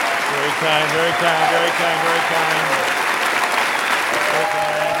Very kind, very kind, very kind, very kind. Very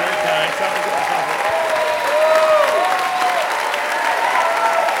kind, very kind. Stop it, stop it.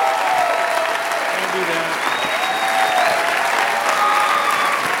 Can't do that.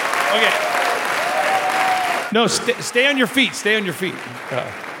 Okay. No, stay on your feet. Stay on your feet.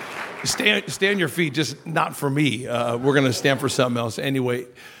 Stay on your feet, just not for me. We're going to stand for something else. Anyway,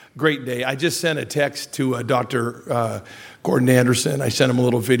 great day. I just sent a text to Dr. Gordon Anderson. I sent him a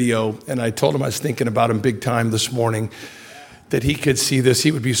little video, and I told him I was thinking about him big time this morning, that he could see this.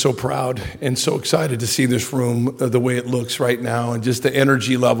 He would be so proud and so excited to see this room the way it looks right now, and just the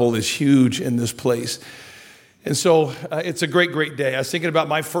energy level is huge in this place. And so it's a great, great day. I was thinking about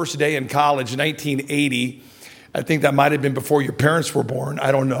my first day in college, 1980. I think that might have been before your parents were born.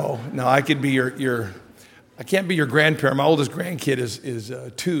 I don't know. Now, I could be I can't be your grandparent. My oldest grandkid is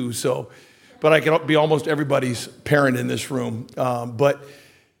 2, but I can be almost everybody's parent in this room. But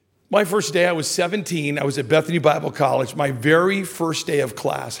my first day, I was 17. I was at Bethany Bible College, my very first day of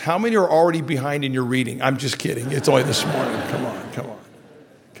class. How many are already behind in your reading? I'm just kidding. It's only this morning.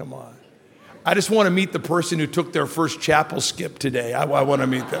 Come on. I just want to meet the person who took their first chapel skip today. I want to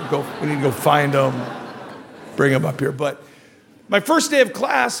meet them. We need to go find them. Bring him up here. But my first day of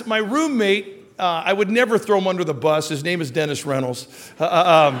class, my roommate, I would never throw him under the bus. His name is Dennis Reynolds.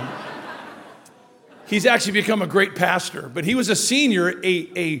 He's actually become a great pastor. But he was a senior.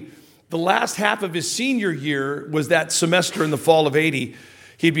 The last half of his senior year was that semester in the fall of 80.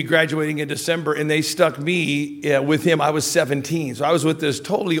 He'd be graduating in December, and they stuck me with him. I was 17. So I was with this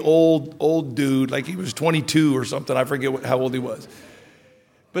totally old dude, like he was 22 or something. I forget how old he was.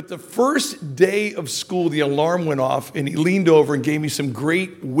 But the first day of school, the alarm went off, and he leaned over and gave me some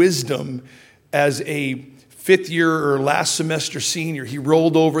great wisdom as a fifth year or last semester senior. He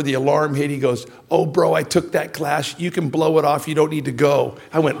rolled over, the alarm hit. He goes, "Oh, bro, I took that class. You can blow it off. You don't need to go."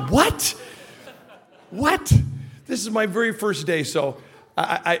 I went, "What? What?" This is my very first day, so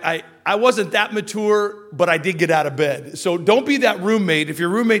I wasn't that mature, but I did get out of bed. So don't be that roommate. If your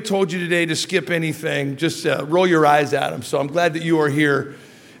roommate told you today to skip anything, just roll your eyes at him. So I'm glad that you are here.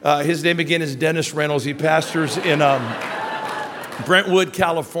 His name again is Dennis Reynolds. He pastors in Brentwood,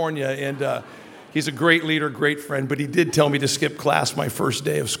 California, and he's a great leader, great friend, but he did tell me to skip class my first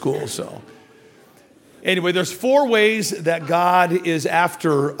day of school. So anyway, there's 4 ways that God is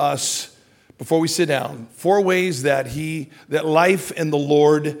after us before we sit down. 4 ways that life and the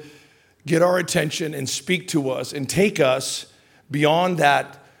Lord get our attention and speak to us and take us beyond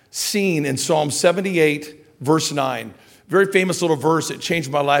that scene in Psalm 78, verse 9. Very famous little verse. It changed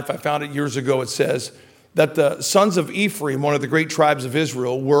my life. I found it years ago. It says that the sons of Ephraim, one of the great tribes of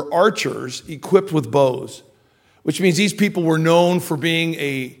Israel, were archers equipped with bows, which means these people were known for being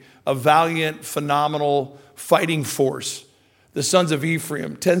a valiant, phenomenal fighting force. The sons of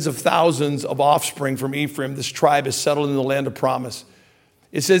Ephraim, tens of thousands of offspring from Ephraim, this tribe is settled in the land of promise.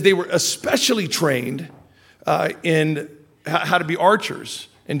 It says they were especially trained in how to be archers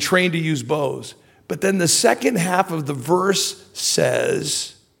and trained to use bows. But then the second half of the verse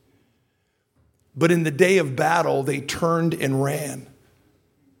says, but in the day of battle, they turned and ran.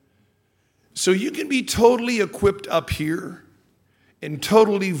 So you can be totally equipped up here and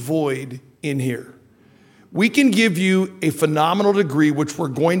totally void in here. We can give you a phenomenal degree, which we're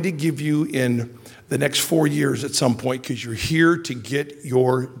going to give you in the next 4 years at some point, because you're here to get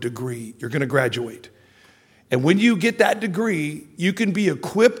your degree. You're going to graduate. And when you get that degree, you can be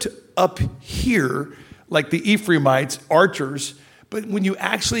equipped up here like the Ephraimites, archers. But when you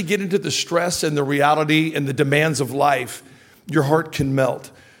actually get into the stress and the reality and the demands of life, your heart can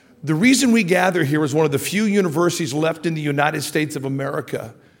melt. The reason we gather here is one of the few universities left in the United States of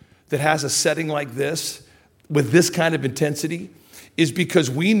America that has a setting like this, with this kind of intensity, is because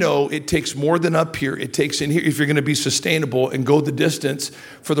we know it takes more than up here. It takes in here if you're going to be sustainable and go the distance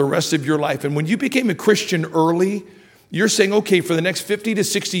for the rest of your life. And when you became a Christian early, you're saying, okay, for the next 50 to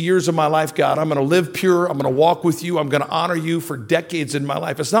 60 years of my life, God, I'm going to live pure. I'm going to walk with you. I'm going to honor you for decades in my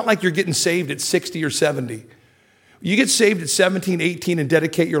life. It's not like you're getting saved at 60 or 70. You get saved at 17, 18 and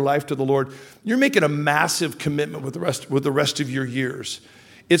dedicate your life to the Lord. You're making a massive commitment with the rest of your years.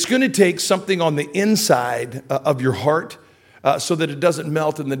 It's going to take something on the inside of your heart so that it doesn't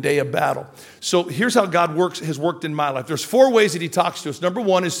melt in the day of battle. So here's how God has worked in my life. There's 4 ways that he talks to us. Number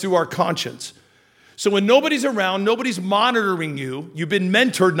 1 is through our conscience. So when nobody's around, nobody's monitoring you, you've been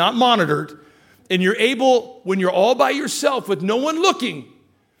mentored, not monitored, and you're able, when you're all by yourself with no one looking,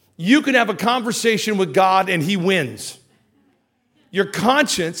 you can have a conversation with God and he wins. Your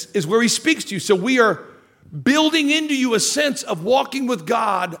conscience is where he speaks to you. So we are building into you a sense of walking with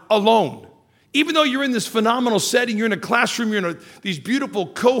God alone. Even though you're in this phenomenal setting, you're in a classroom, you're in these beautiful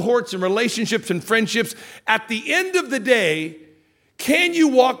cohorts and relationships and friendships, at the end of the day, can you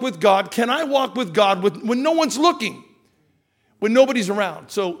walk with God? Can I walk with God when no one's looking, when nobody's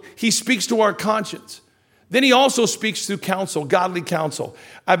around? So he speaks to our conscience. Then he also speaks through counsel, godly counsel.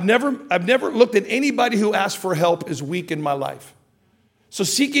 I've never looked at anybody who asks for help as weak in my life. So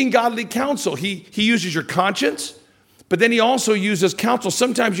seeking godly counsel, he uses your conscience, but then he also uses counsel.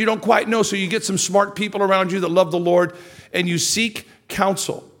 Sometimes you don't quite know, so you get some smart people around you that love the Lord, and you seek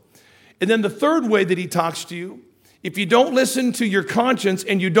counsel. And then the third way that he talks to you, if you don't listen to your conscience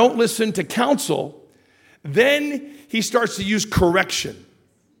and you don't listen to counsel, then he starts to use correction.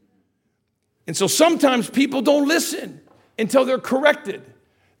 And so sometimes people don't listen until they're corrected.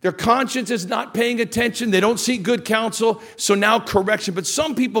 Their conscience is not paying attention. They don't seek good counsel. So now correction. But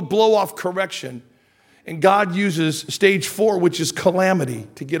some people blow off correction. And God uses stage 4, which is calamity,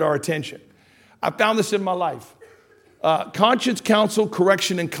 to get our attention. I found this in my life. Conscience, counsel,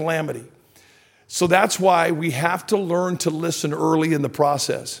 correction, and calamity. So that's why we have to learn to listen early in the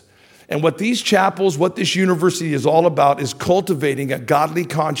process. And what these chapels, what this university is all about is cultivating a godly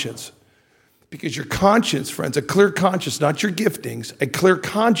conscience. Because your conscience, friends, a clear conscience, not your giftings, a clear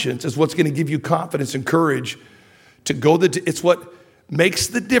conscience is what's going to give you confidence and courage to go. It's what makes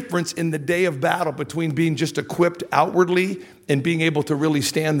the difference in the day of battle between being just equipped outwardly and being able to really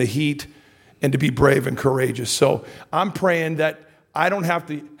stand the heat and to be brave and courageous. So I'm praying that I don't have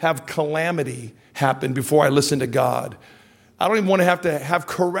to have calamity happen before I listen to God. I don't even want to have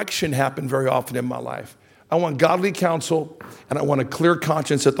correction happen very often in my life. I want godly counsel, and I want a clear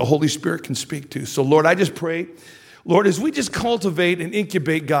conscience that the Holy Spirit can speak to. So, Lord, I just pray, Lord, as we just cultivate and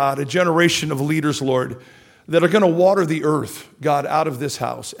incubate, God, a generation of leaders, Lord, that are going to water the earth, God, out of this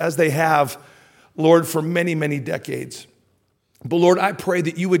house, as they have, Lord, for many, many decades. But, Lord, I pray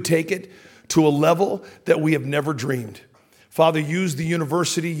that you would take it to a level that we have never dreamed. Father, use the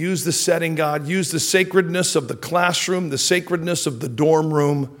university, use the setting, God, use the sacredness of the classroom, the sacredness of the dorm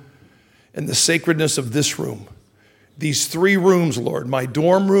room, and the sacredness of this room. These 3 rooms, Lord, my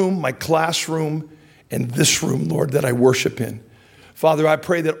dorm room, my classroom, and this room, Lord, that I worship in. Father, I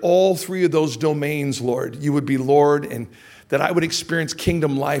pray that all 3 of those domains, Lord, you would be Lord, and that I would experience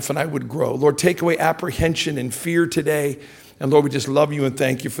kingdom life and I would grow. Lord, take away apprehension and fear today. And Lord, we just love you and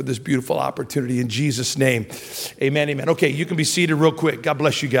thank you for this beautiful opportunity in Jesus' name. Amen, amen. Okay, you can be seated real quick. God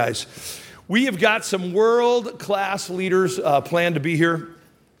bless you guys. We have got some world-class leaders planned to be here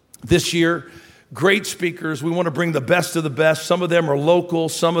this year. Great speakers. We want to bring the best of the best. Some of them are local.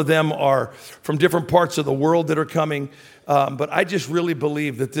 Some of them are from different parts of the world that are coming. But I just really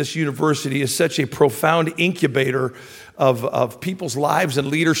believe that this university is such a profound incubator of people's lives and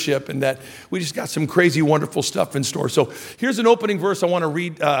leadership, and that we just got some crazy, wonderful stuff in store. So here's an opening verse I want to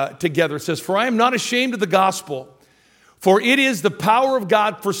read together. It says, "For I am not ashamed of the gospel, for it is the power of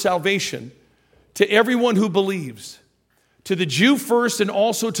God for salvation to everyone who believes, to the Jew first and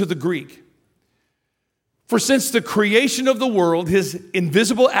also to the Greek. For since the creation of the world, his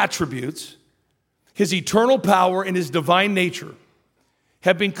invisible attributes, his eternal power and his divine nature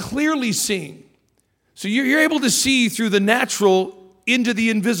have been clearly seen." So you're able to see through the natural into the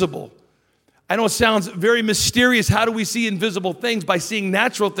invisible. I know it sounds very mysterious. How do we see invisible things? By seeing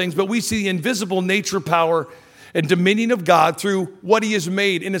natural things, but we see the invisible nature, power, and dominion of God through what he has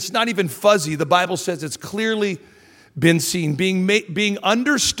made. And it's not even fuzzy. The Bible says it's clearly been seen, being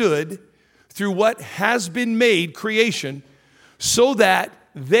understood through what has been made, creation, so that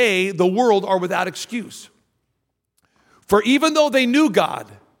the world, are without excuse. For even though they knew God,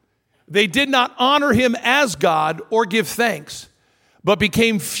 they did not honor him as God or give thanks, but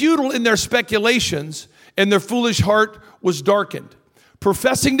became futile in their speculations, and their foolish heart was darkened.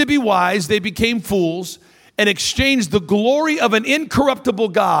 Professing to be wise, they became fools and exchanged the glory of an incorruptible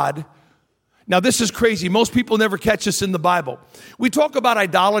God. Now, this is crazy. Most people never catch this in the Bible. We talk about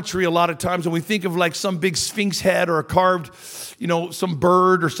idolatry a lot of times, and we think of like some big sphinx head or a carved, some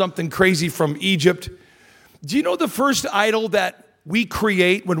bird or something crazy from Egypt. Do you know the first idol that we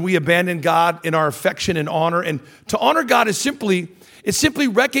create when we abandon God in our affection and honor? And to honor God is simply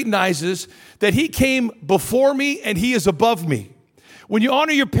recognizes that he came before me and he is above me. When you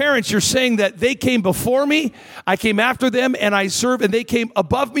honor your parents, you're saying that they came before me, I came after them, and I serve, and they came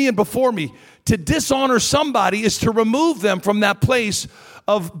above me and before me. To dishonor somebody is to remove them from that place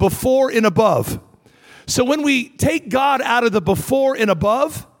of before and above. So when we take God out of the before and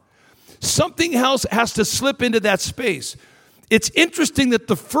above, something else has to slip into that space. It's interesting that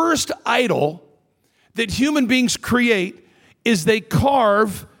the first idol that human beings create is they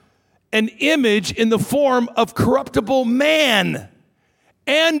carve an image in the form of corruptible man.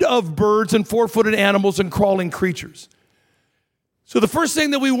 and of birds and four-footed animals and crawling creatures. So the first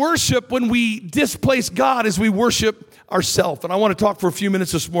thing that we worship when we displace God is we worship ourselves. And I want to talk for a few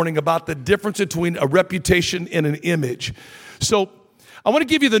minutes this morning about the difference between a reputation and an image. So I want to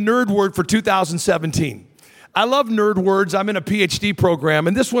give you the nerd word for 2017. I love nerd words. I'm in a PhD program,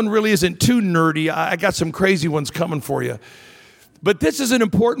 and this one really isn't too nerdy. I got some crazy ones coming for you. But this is an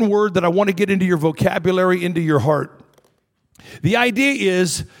important word that I want to get into your vocabulary, into your heart. The idea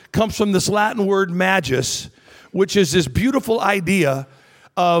comes from this Latin word magus, which is this beautiful idea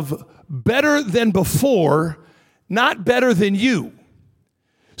of better than before, not better than you.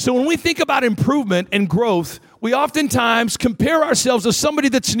 So when we think about improvement and growth, we oftentimes compare ourselves to somebody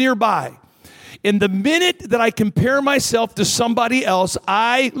that's nearby. In the minute that I compare myself to somebody else,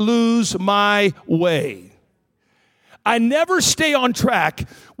 I lose my way. I never stay on track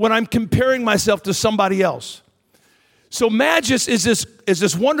when I'm comparing myself to somebody else. So magus is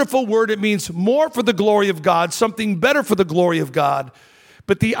this wonderful word. It means more for the glory of God, something better for the glory of God.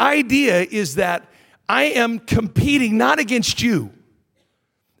 But the idea is that I am competing not against you.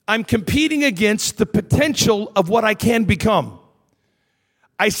 I'm competing against the potential of what I can become.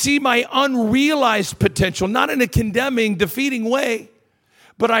 I see my unrealized potential, not in a condemning, defeating way,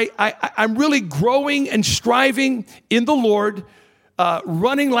 but I'm really growing and striving in the Lord,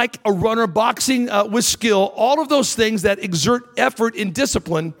 running like a runner, boxing with skill, all of those things that exert effort and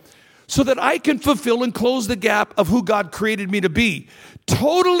discipline so that I can fulfill and close the gap of who God created me to be.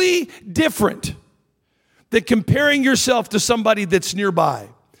 Totally different than comparing yourself to somebody that's nearby.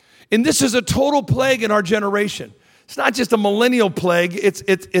 And this is a total plague in our generation. It's not just a millennial plague.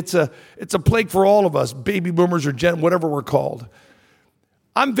 It's a plague for all of us, baby boomers or whatever we're called.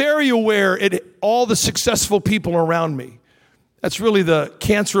 I'm very aware of all the successful people around me. That's really the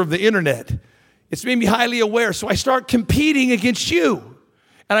cancer of the internet. It's made me highly aware. So I start competing against you.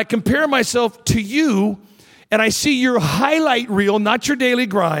 And I compare myself to you. And I see your highlight reel, not your daily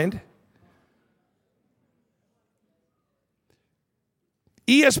grind.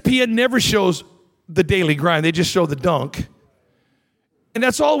 ESPN never shows the daily grind. They just show the dunk. And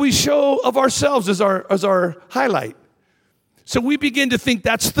that's all we show of ourselves as our highlight. So we begin to think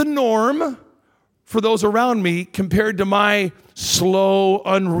that's the norm for those around me compared to my slow,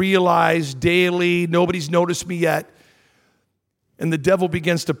 unrealized, daily, nobody's noticed me yet. And the devil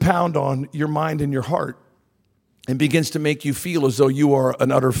begins to pound on your mind and your heart and begins to make you feel as though you are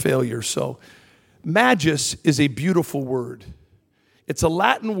an utter failure. So magus is a beautiful word. It's a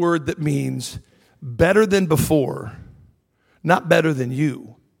Latin word that means better than before, not better than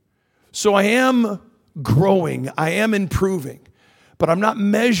you. So I am growing, I am improving, but I'm not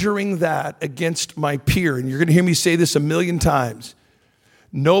measuring that against my peer. And you're going to hear me say this a million times.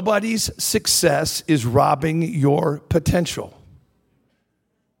 Nobody's success is robbing your potential.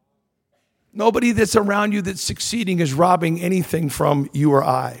 Nobody that's around you that's succeeding is robbing anything from you or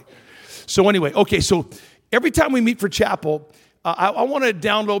I. So anyway, okay, so every time we meet for chapel, I want to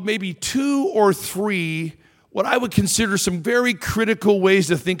download maybe 2 or 3 what I would consider some very critical ways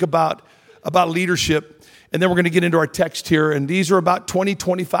to think about leadership. And then we're going to get into our text here. And these are about 20,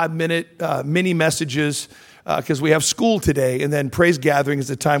 25-minute mini messages because we have school today. And then praise gathering is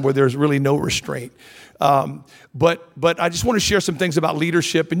the time where there's really no restraint. But I just want to share some things about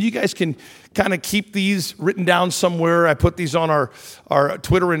leadership. And you guys can kind of keep these written down somewhere. I put these on our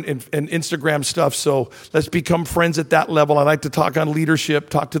Twitter and Instagram stuff. So let's become friends at that level. I like to talk on leadership,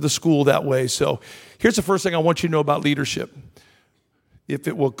 talk to the school that way. So here's the first thing I want you to know about leadership. If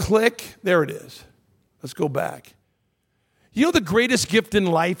it will click, there it is. Let's go back. You know the greatest gift in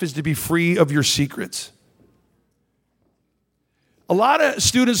life is to be free of your secrets. A lot of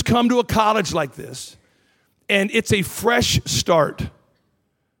students come to a college like this, and it's a fresh start.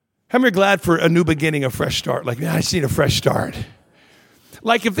 How many are glad for a new beginning, a fresh start? Like, man, I just need a fresh start.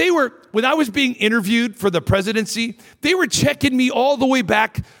 Like when I was being interviewed for the presidency, they were checking me all the way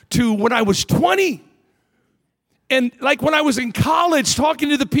back to when I was 20. And like when I was in college, talking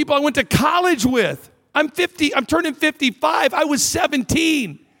to the people I went to college with. I'm turning 55. I was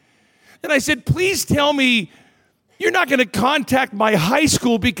 17. And I said, please tell me you're not going to contact my high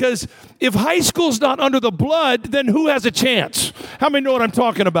school, because if high school's not under the blood, then who has a chance? How many know what I'm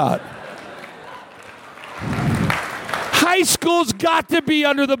talking about? High school's got to be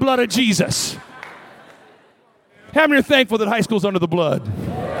under the blood of Jesus. How many are thankful that high school's under the blood?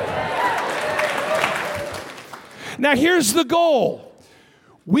 Now here's the goal.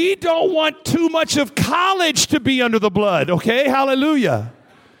 We don't want too much of college to be under the blood, okay? Hallelujah.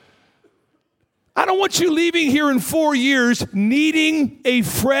 I don't want you leaving here in 4 years needing a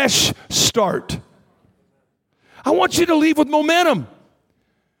fresh start. I want you to leave with momentum.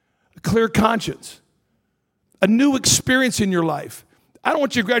 a clear conscience, a new experience in your life. I don't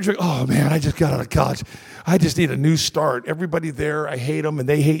want you to graduate, oh man, I just got out of college. I just need a new start. Everybody there, I hate them and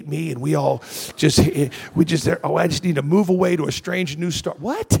they hate me and I just need to move away to a strange new start.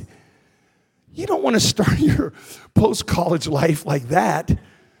 What? You don't want to start your post-college life like that.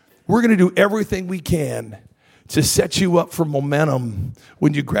 We're going to do everything we can to set you up for momentum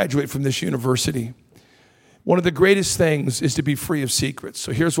when you graduate from this university. One of the greatest things is to be free of secrets.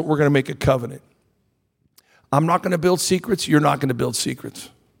 So here's what we're going to make a covenant. I'm not going to build secrets. You're not going to build secrets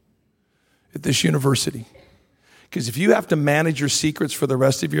at this university. Because if you have to manage your secrets for the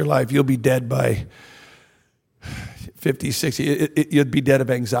rest of your life, you'll be dead by 50, 60. You'd be dead of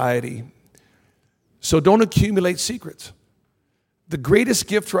anxiety. So don't accumulate secrets. The greatest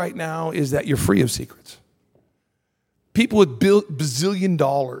gift right now is that you're free of secrets. People with bazillion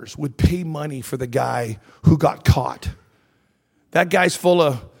dollars would pay money for the guy who got caught. That guy's full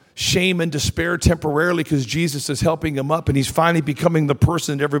of shame and despair temporarily because Jesus is helping him up and he's finally becoming the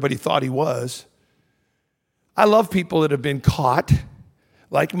person that everybody thought he was. I love people that have been caught,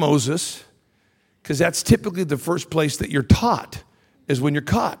 like Moses, because that's typically the first place that you're taught is when you're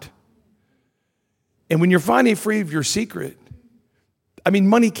caught. And when you're finally free of your secret,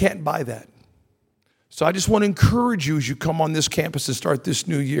 money can't buy that. So I just want to encourage you as you come on this campus and start this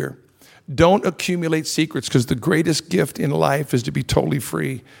new year. Don't accumulate secrets because the greatest gift in life is to be totally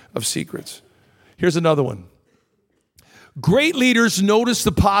free of secrets. Here's another one. Great leaders notice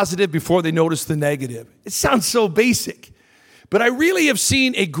the positive before they notice the negative. It sounds so basic, but I really have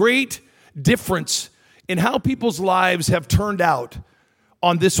seen a great difference in how people's lives have turned out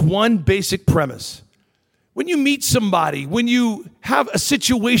on this one basic premise. When you meet somebody, when you have a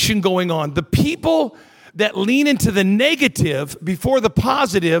situation going on, the people that lean into the negative before the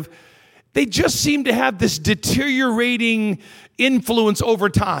positive, they just seem to have this deteriorating influence over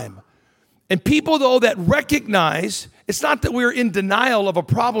time. And people, though, that recognize, it's not that we're in denial of a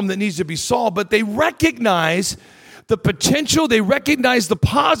problem that needs to be solved, but they recognize the potential, they recognize the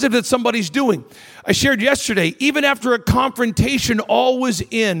positive that somebody's doing. I shared yesterday, even after a confrontation, always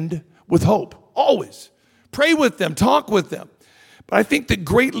end with hope. Always. Pray with them, talk with them. But I think that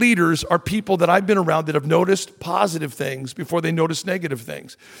great leaders are people that I've been around that have noticed positive things before they notice negative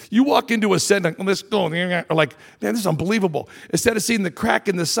things. You walk into a setting, let's go, like, man, this is unbelievable. Instead of seeing the crack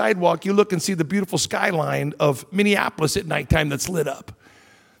in the sidewalk, you look and see the beautiful skyline of Minneapolis at nighttime that's lit up.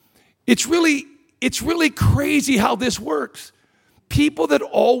 It's really crazy how this works. People that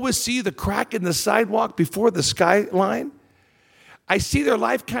always see the crack in the sidewalk before the skyline, I see their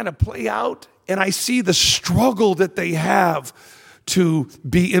life kind of play out, and I see the struggle that they have to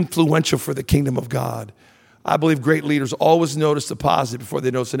be influential for the kingdom of God. I believe great leaders always notice the positive before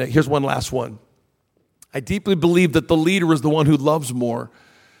they notice the negative. Here's one last one. I deeply believe that the leader is the one who loves more,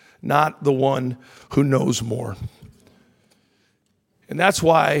 not the one who knows more. And that's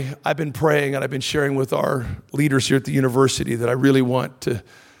why I've been praying and I've been sharing with our leaders here at the university that I really want to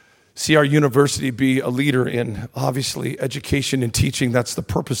see our university be a leader in, obviously, education and teaching. That's the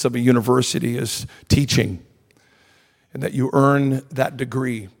purpose of a university, is teaching. And that you earn that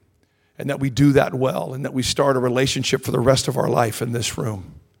degree, and that we do that well, and that we start a relationship for the rest of our life in this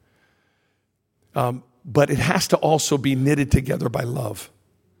room. But it has to also be knitted together by love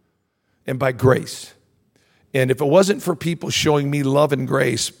and by grace. And if it wasn't for people showing me love and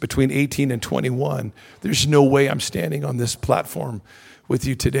grace between 18 and 21, there's no way I'm standing on this platform with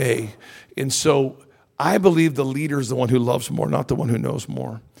you today. And so I believe the leader is the one who loves more, not the one who knows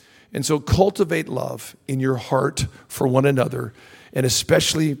more. And so cultivate love in your heart for one another, and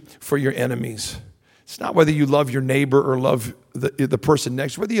especially for your enemies. It's not whether you love your neighbor or love the person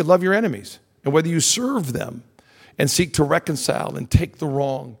next, whether you love your enemies and whether you serve them and seek to reconcile and take the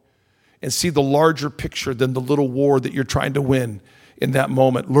wrong and see the larger picture than the little war that you're trying to win in that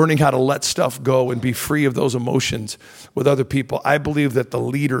moment, learning how to let stuff go and be free of those emotions with other people. I believe that the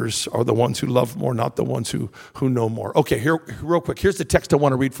leaders are the ones who love more, not the ones who know more. Okay, here, real quick, here's the text I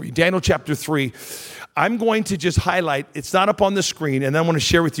want to read for you. Daniel chapter 3. I'm going to just highlight, it's not up on the screen, and I want to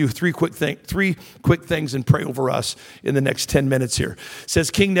share with you three quick things and pray over us in the next 10 minutes here. It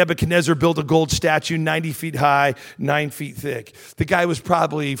says, King Nebuchadnezzar built a gold statue 90 feet high, 9 feet thick. The guy was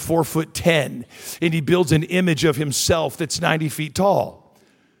probably 4'10", and he builds an image of himself that's 90 feet tall.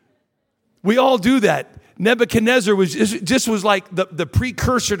 We all do that. Nebuchadnezzar was like the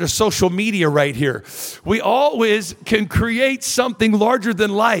precursor to social media right here. We always can create something larger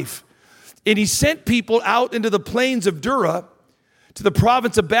than life. And he sent people out into the plains of Dura to the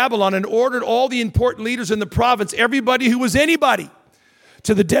province of Babylon and ordered all the important leaders in the province, everybody who was anybody,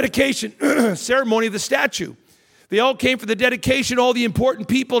 to the dedication ceremony of the statue. They all came for the dedication, all the important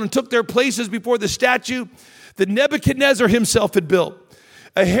people, and took their places before the statue that Nebuchadnezzar himself had built.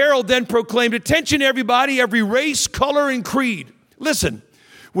 A herald then proclaimed, "Attention everybody, every race, color, and creed. Listen,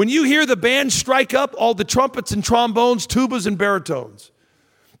 when you hear the band strike up, all the trumpets and trombones, tubas and baritones,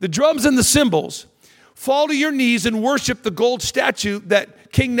 the drums and the cymbals, fall to your knees and worship the gold statue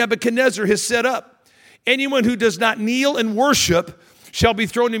that King Nebuchadnezzar has set up. Anyone who does not kneel and worship shall be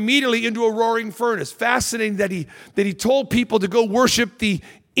thrown immediately into a roaring furnace." Fascinating that he told people to go worship the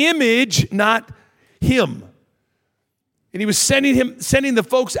image, not him. And he was sending the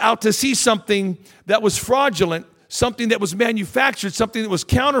folks out to see something that was fraudulent, something that was manufactured, something that was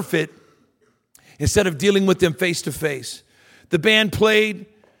counterfeit, instead of dealing with them face to face. The band played.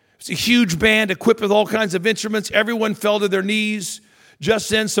 It's a huge band equipped with all kinds of instruments. Everyone fell to their knees. Just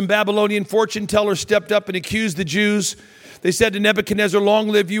then, some Babylonian fortune tellers stepped up and accused the Jews. They said to Nebuchadnezzar, "Long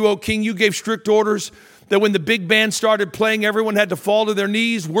live you, O king. You gave strict orders that when the big band started playing, everyone had to fall to their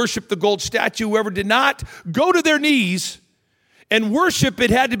knees, worship the gold statue. Whoever did not go to their knees and worship it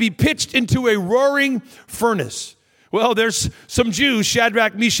had to be pitched into a roaring furnace." Well, there's some Jews,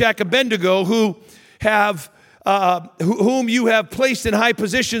 Shadrach, Meshach, Abednego, whom you have placed in high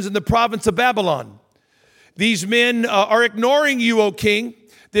positions in the province of Babylon. These men are ignoring you, O king.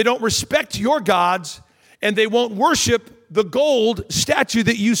 They don't respect your gods, and they won't worship the gold statue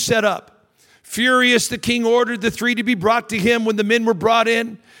that you set up. Furious, the king ordered the three to be brought to him. When the men were brought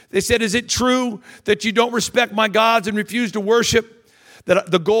in, they said, "Is it true that you don't respect my gods and refuse to worship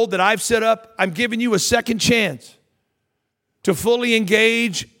the gold that I've set up? I'm giving you a second chance to fully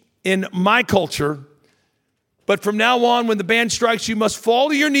engage in my culture. But from now on, when the band strikes, you must fall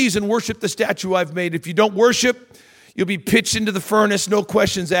to your knees and worship the statue I've made. If you don't worship, you'll be pitched into the furnace, no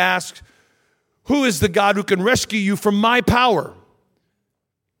questions asked. Who is the God who can rescue you from my power?"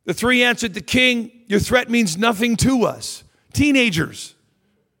 The three answered the king, "Your threat means nothing to us." Teenagers.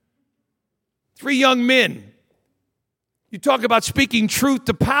 Three young men. You talk about speaking truth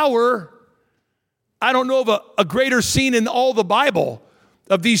to power. I don't know of a greater scene in all the Bible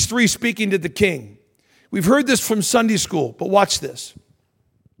of these three speaking to the king. We've heard this from Sunday school, but watch this.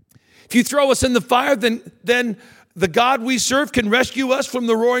 If you throw us in the fire, then the God we serve can rescue us from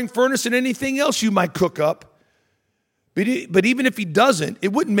the roaring furnace and anything else you might cook up. But even if he doesn't,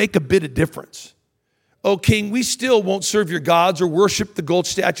 it wouldn't make a bit of difference. "O king, we still won't serve your gods or worship the gold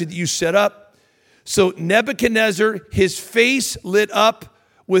statue that you set up." So Nebuchadnezzar, his face lit up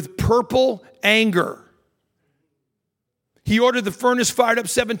with purple anger. He ordered the furnace fired up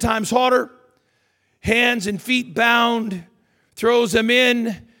 7 times hotter, hands and feet bound, throws them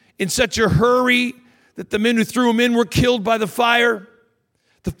in such a hurry that the men who threw him in were killed by the fire.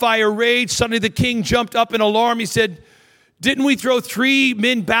 The fire raged. Suddenly the king jumped up in alarm. He said, "Didn't we throw 3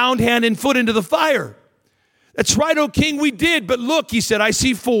 men bound hand and foot into the fire?" "That's right, O king, we did. But look," he said, "I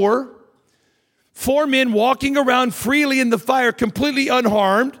see 4 men walking around freely in the fire, completely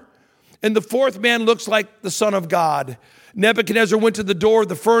unharmed. And the 4th man looks like the Son of God." Nebuchadnezzar went to the door of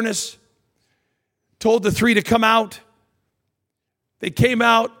the furnace, told the 3 to come out. They came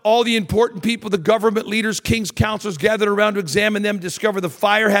out. All the important people, the government leaders, king's counselors gathered around to examine them, discover the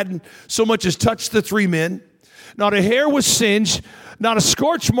fire hadn't so much as touched the 3 men. Not a hair was singed, not a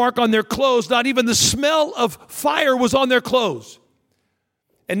scorch mark on their clothes, not even the smell of fire was on their clothes.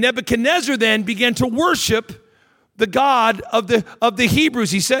 And Nebuchadnezzar then began to worship the God of the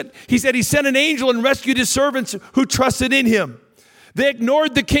Hebrews. He said he sent an angel and rescued his servants who trusted in him. They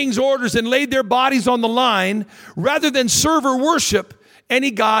ignored the king's orders and laid their bodies on the line rather than serve or worship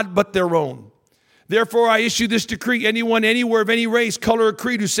any god but their own. Therefore, I issue this decree: anyone, anywhere, of any race, color, or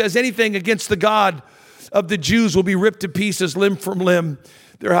creed who says anything against the God of the Jews will be ripped to pieces, limb from limb,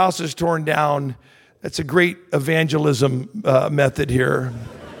 their houses torn down. That's a great evangelism method here.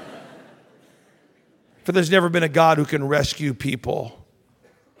 For there's never been a God who can rescue people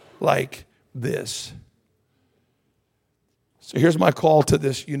like this. So here's my call to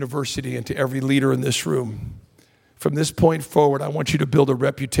this university and to every leader in this room. From this point forward, I want you to build a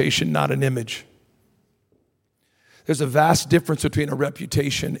reputation, not an image. There's a vast difference between a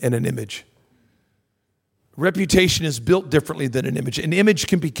reputation and an image. Reputation is built differently than an image. An image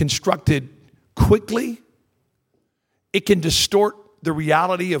can be constructed quickly. It can distort the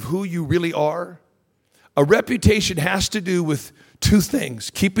reality of who you really are. A reputation has to do with 2 things: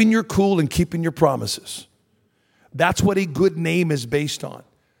 keeping your cool and keeping your promises. That's what a good name is based on.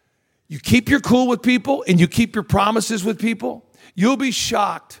 You keep your cool with people and you keep your promises with people, you'll be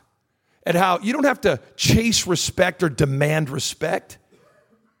shocked at how you don't have to chase respect or demand respect.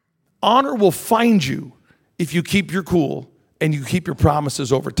 Honor will find you if you keep your cool and you keep your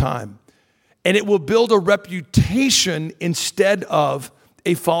promises over time. And it will build a reputation instead of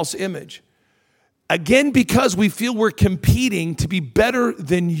a false image. Again, because we feel we're competing to be better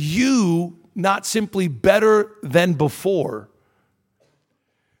than you, not simply better than before.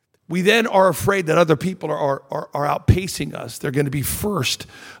 We then are afraid that other people are outpacing us. They're going to be first,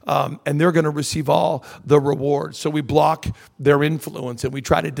 and they're going to receive all the rewards. So we block their influence, and we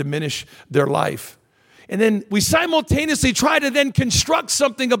try to diminish their life. And then we simultaneously try to then construct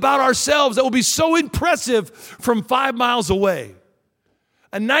something about ourselves that will be so impressive from 5 miles away.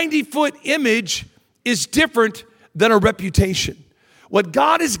 A 90-foot image is different than a reputation. What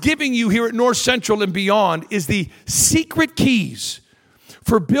God is giving you here at North Central and beyond is the secret keys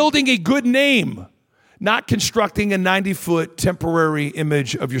for building a good name, not constructing a 90-foot temporary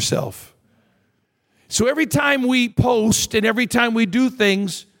image of yourself. So every time we post and every time we do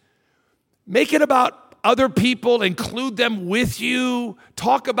things, make it about other people, include them with you,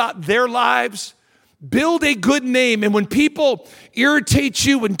 talk about their lives, build a good name. And when people irritate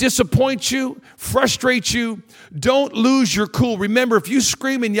you and disappoint you, frustrate you, don't lose your cool. Remember, if you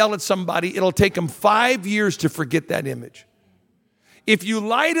scream and yell at somebody, it'll take them 5 years to forget that image. If you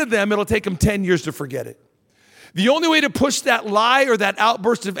lie to them, it'll take them 10 years to forget it. The only way to push that lie or that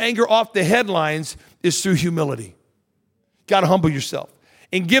outburst of anger off the headlines is through humility. Got to humble yourself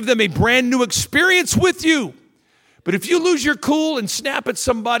and give them a brand new experience with you. But if you lose your cool and snap at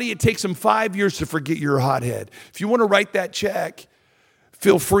somebody, it takes them 5 years to forget you're a hothead. If you want to write that check,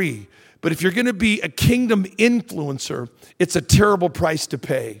 feel free. But if you're going to be a kingdom influencer, it's a terrible price to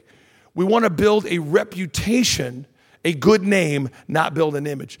pay. We want to build a reputation, a good name, not build an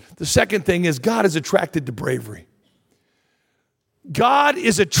image. The second thing is God is attracted to bravery. God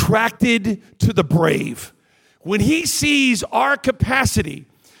is attracted to the brave. When he sees our capacity,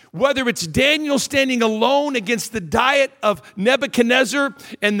 whether it's Daniel standing alone against the diet of Nebuchadnezzar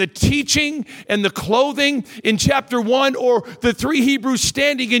and the teaching and the clothing in chapter 1, or the 3 Hebrews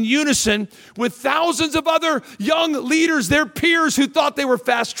standing in unison with thousands of other young leaders, their peers who thought they were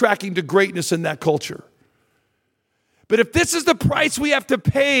fast tracking to greatness in that culture. But if this is the price we have to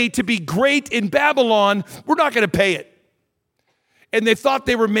pay to be great in Babylon, we're not going to pay it. And they thought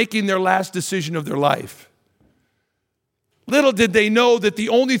they were making their last decision of their life. Little did they know that the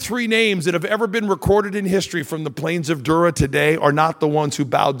only 3 names that have ever been recorded in history from the plains of Dura today are not the ones who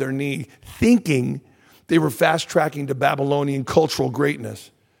bowed their knee, thinking they were fast-tracking to Babylonian cultural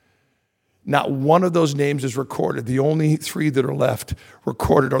greatness. Not one of those names is recorded. The only 3 that are left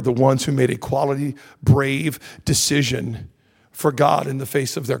recorded are the ones who made a quality, brave decision for God in the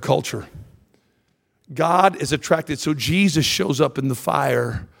face of their culture. God is attracted. So Jesus shows up in the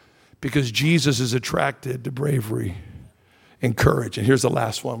fire because Jesus is attracted to bravery and courage. And here's the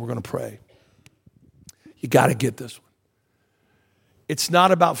last one. We're going to pray. You got to get this one. It's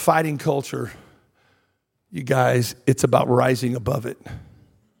not about fighting culture, you guys. It's about rising above it.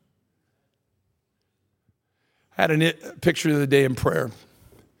 I had a picture the other day in prayer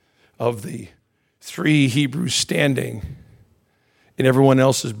of the 3 Hebrews standing and everyone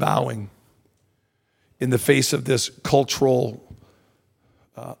else is bowing in the face of this cultural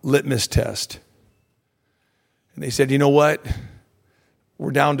litmus test. And they said, you know what?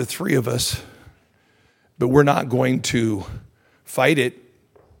 We're down to 3 of us, but we're not going to fight it.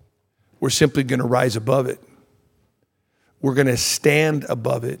 We're simply going to rise above it. We're going to stand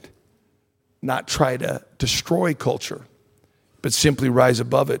above it, not try to destroy culture, but simply rise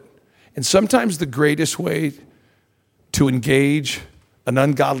above it. And sometimes the greatest way to engage an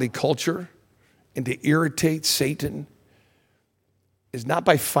ungodly culture and to irritate Satan is not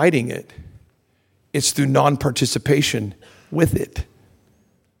by fighting it. It's through non-participation with it.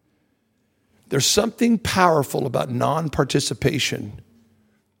 There's something powerful about non-participation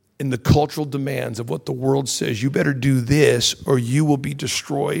in the cultural demands of what the world says. You better do this or you will be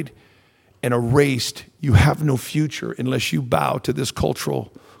destroyed and erased. You have no future unless you bow to this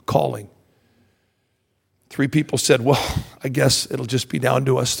cultural calling. 3 people said, well, I guess it'll just be down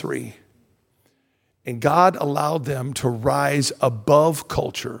to us 3. And God allowed them to rise above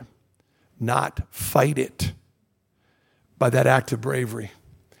culture, not fight it, by that act of bravery.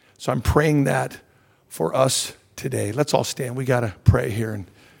 So I'm praying that for us today. Let's all stand. We got to pray here. And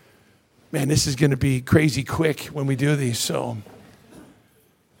man, this is going to be crazy quick when we do these. So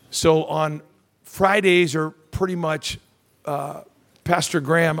on Fridays are pretty much, Pastor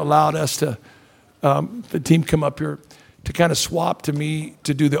Graham allowed us to, the team come up here, to kind of swap to me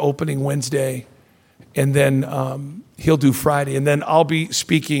to do the opening Wednesday. And then he'll do Friday. And then I'll be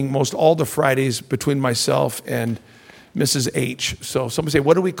speaking most all the Fridays between myself and Mrs. H. So somebody say,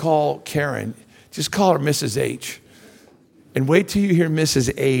 what do we call Karen? Just call her Mrs. H. And wait till you hear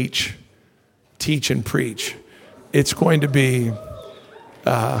Mrs. H teach and preach. It's going to be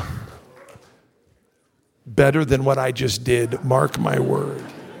better than what I just did. Mark my word.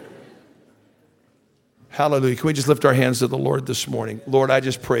 Hallelujah. Can we just lift our hands to the Lord this morning? Lord, I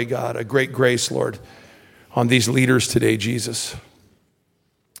just pray, God, a great grace, Lord, on these leaders today, Jesus.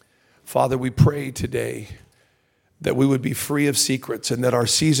 Father, we pray today that we would be free of secrets and that our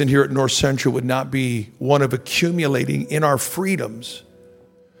season here at North Central would not be one of accumulating in our freedoms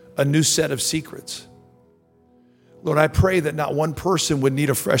a new set of secrets. Lord, I pray that not one person would need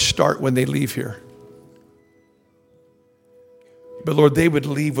a fresh start when they leave here. But Lord, they would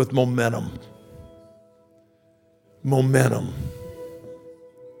leave with momentum. Momentum.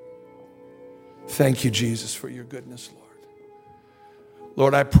 Thank you, Jesus, for your goodness, Lord.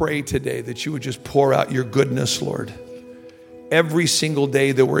 Lord, I pray today that you would just pour out your goodness, Lord, every single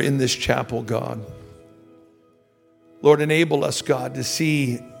day that we're in this chapel, God. Lord, enable us, God, to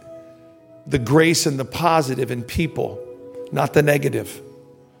see the grace and the positive in people, not the negative.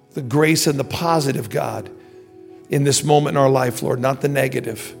 The grace and the positive, God, in this moment in our life, Lord, not the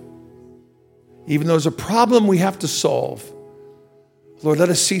negative. Even though there's a problem we have to solve, Lord, let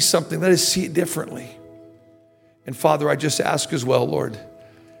us see something. Let us see it differently. And Father, I just ask as well, Lord,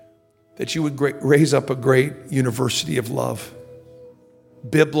 that you would raise up a great university of love,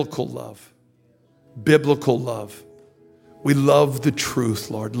 biblical love, biblical love. We love the truth,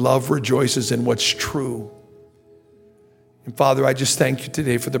 Lord. Love rejoices in what's true. And Father, I just thank you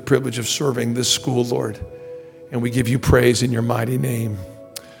today for the privilege of serving this school, Lord. And we give you praise in your mighty name.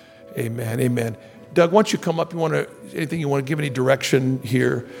 Amen. Amen. Doug, why don't you come up? Anything you want to give any direction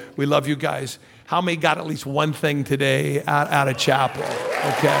here? We love you guys. How many got at least one thing today out of chapel?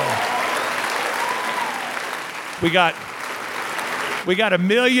 Okay. We got a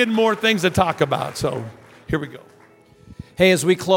million more things to talk about. So here we go. Hey, as we close.